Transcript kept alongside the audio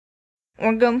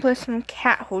We're gonna play some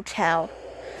cat hotel.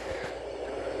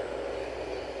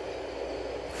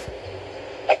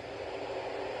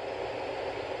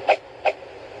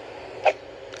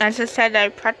 As I said, I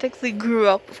practically grew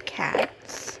up with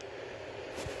cats.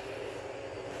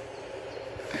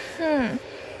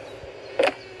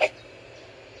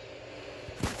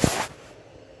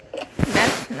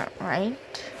 That's not right.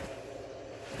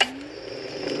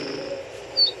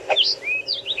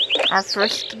 Our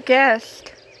first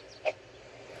guest.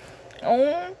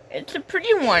 Oh, it's a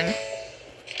pretty one.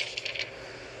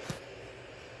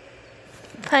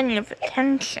 Plenty of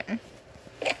attention.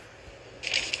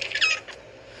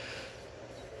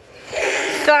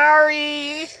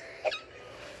 Sorry.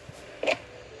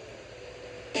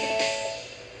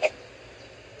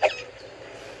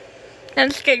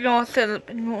 Let's get you all set up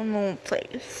in a normal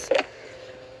place.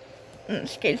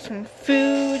 Let's get some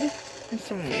food and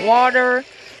some water.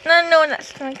 No,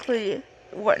 that's technically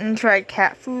wet and dried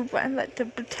cat food, but I like to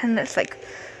pretend it's like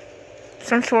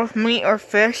some sort of meat or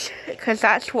fish, because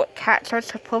that's what cats are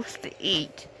supposed to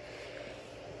eat.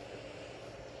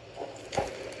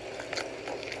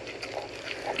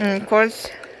 And of course,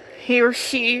 he or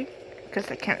she,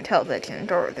 because I can't tell the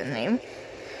gender or the name,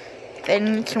 they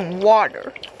need some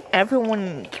water.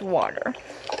 Everyone needs water.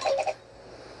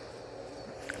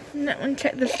 Let me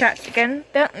check the stats again.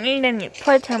 They don't need any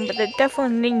playtime, but they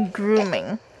definitely need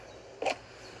grooming.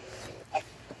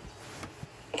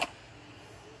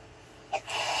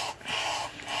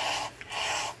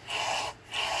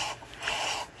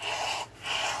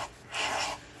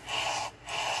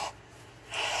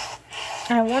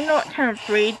 I wonder what kind of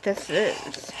breed this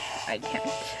is. I can't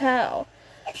tell.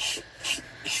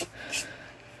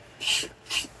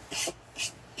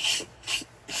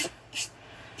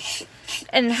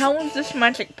 And how is this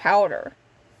magic powder?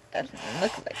 Doesn't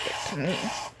look like it to me.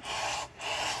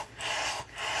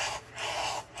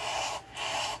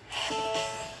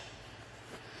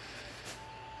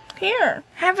 Here,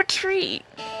 have a treat.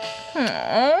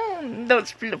 Aww,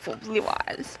 those beautiful blue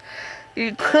eyes.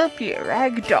 You could be a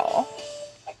rag doll.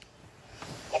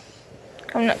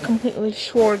 I'm not completely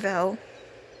sure though.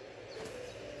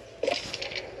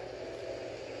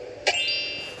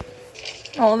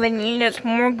 All they need is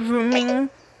more grooming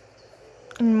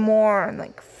and more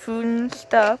like food and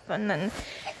stuff, and then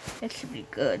it should be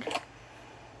good.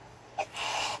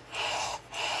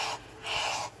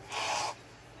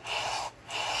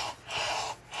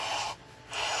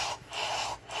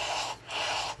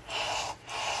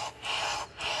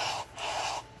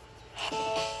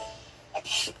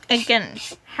 Again,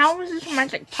 how is this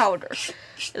magic powder?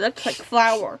 It looks like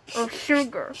flour or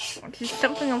sugar, which is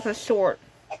something of the sort.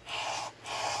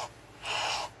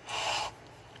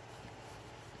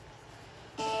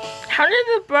 How did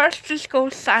the brush just go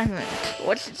silent?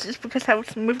 Was it just because I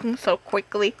was moving so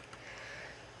quickly?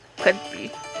 Could be.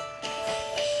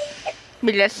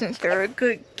 But yes, since they're a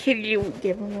good kitty, we'll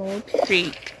give them a little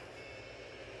treat.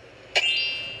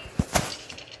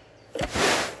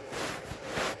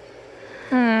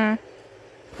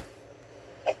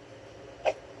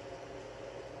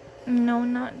 No,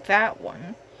 not that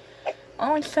one.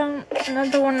 Oh, I saw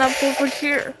another one up over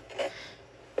here.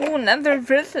 Oh, another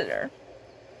visitor.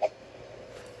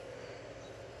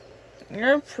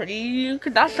 You're pretty. You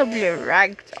could also be a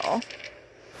ragdoll.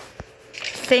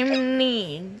 Same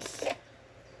needs.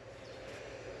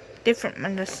 Different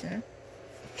medicine.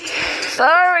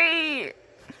 Sorry!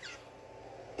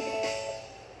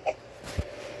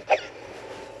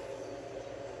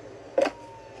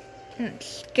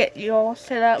 Let's get you all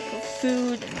set up with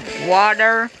food and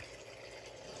water.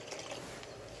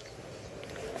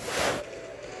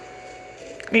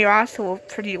 You're also a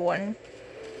pretty one,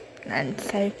 I'd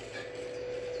say.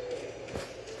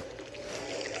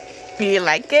 Do you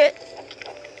like it?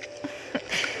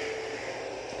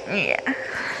 Yeah.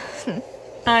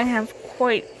 I have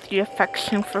quite the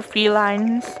affection for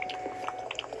felines.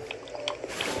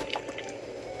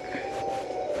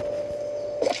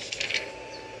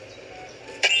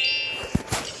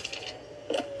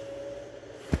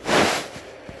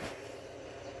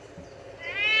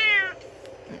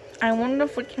 I wonder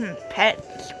if we can pet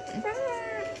this one.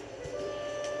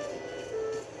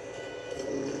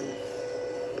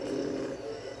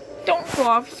 Don't go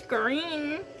off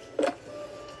screen.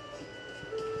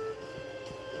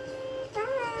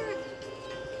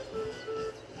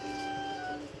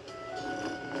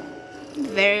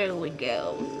 There we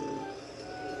go.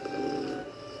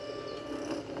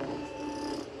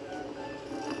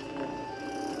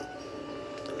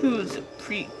 Who's a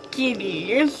pretty kitty?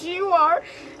 Yes, you are.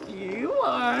 You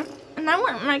are. And I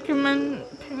wouldn't recommend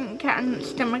putting a cat in the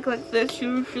stomach like this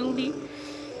usually.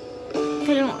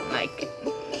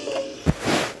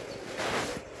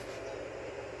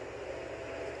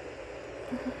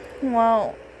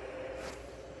 Well,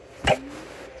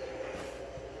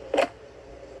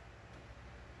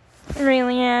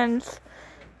 really ends.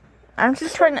 I'm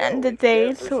just trying to end the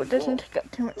day so it doesn't take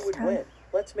up too much time. Win?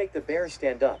 Let's make the bear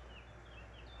stand up.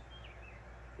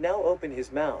 Now open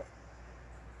his mouth.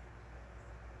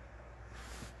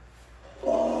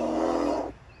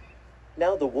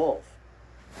 Now the wolf.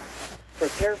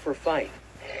 Prepare for fight.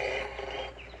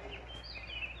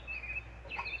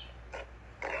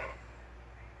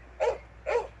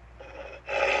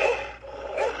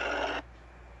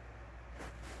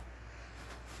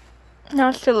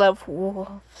 I still love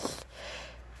wolves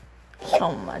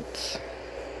so much.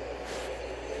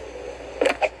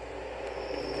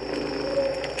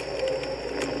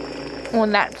 Well,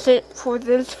 that's it for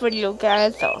this video,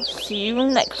 guys. I'll see you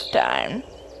next time.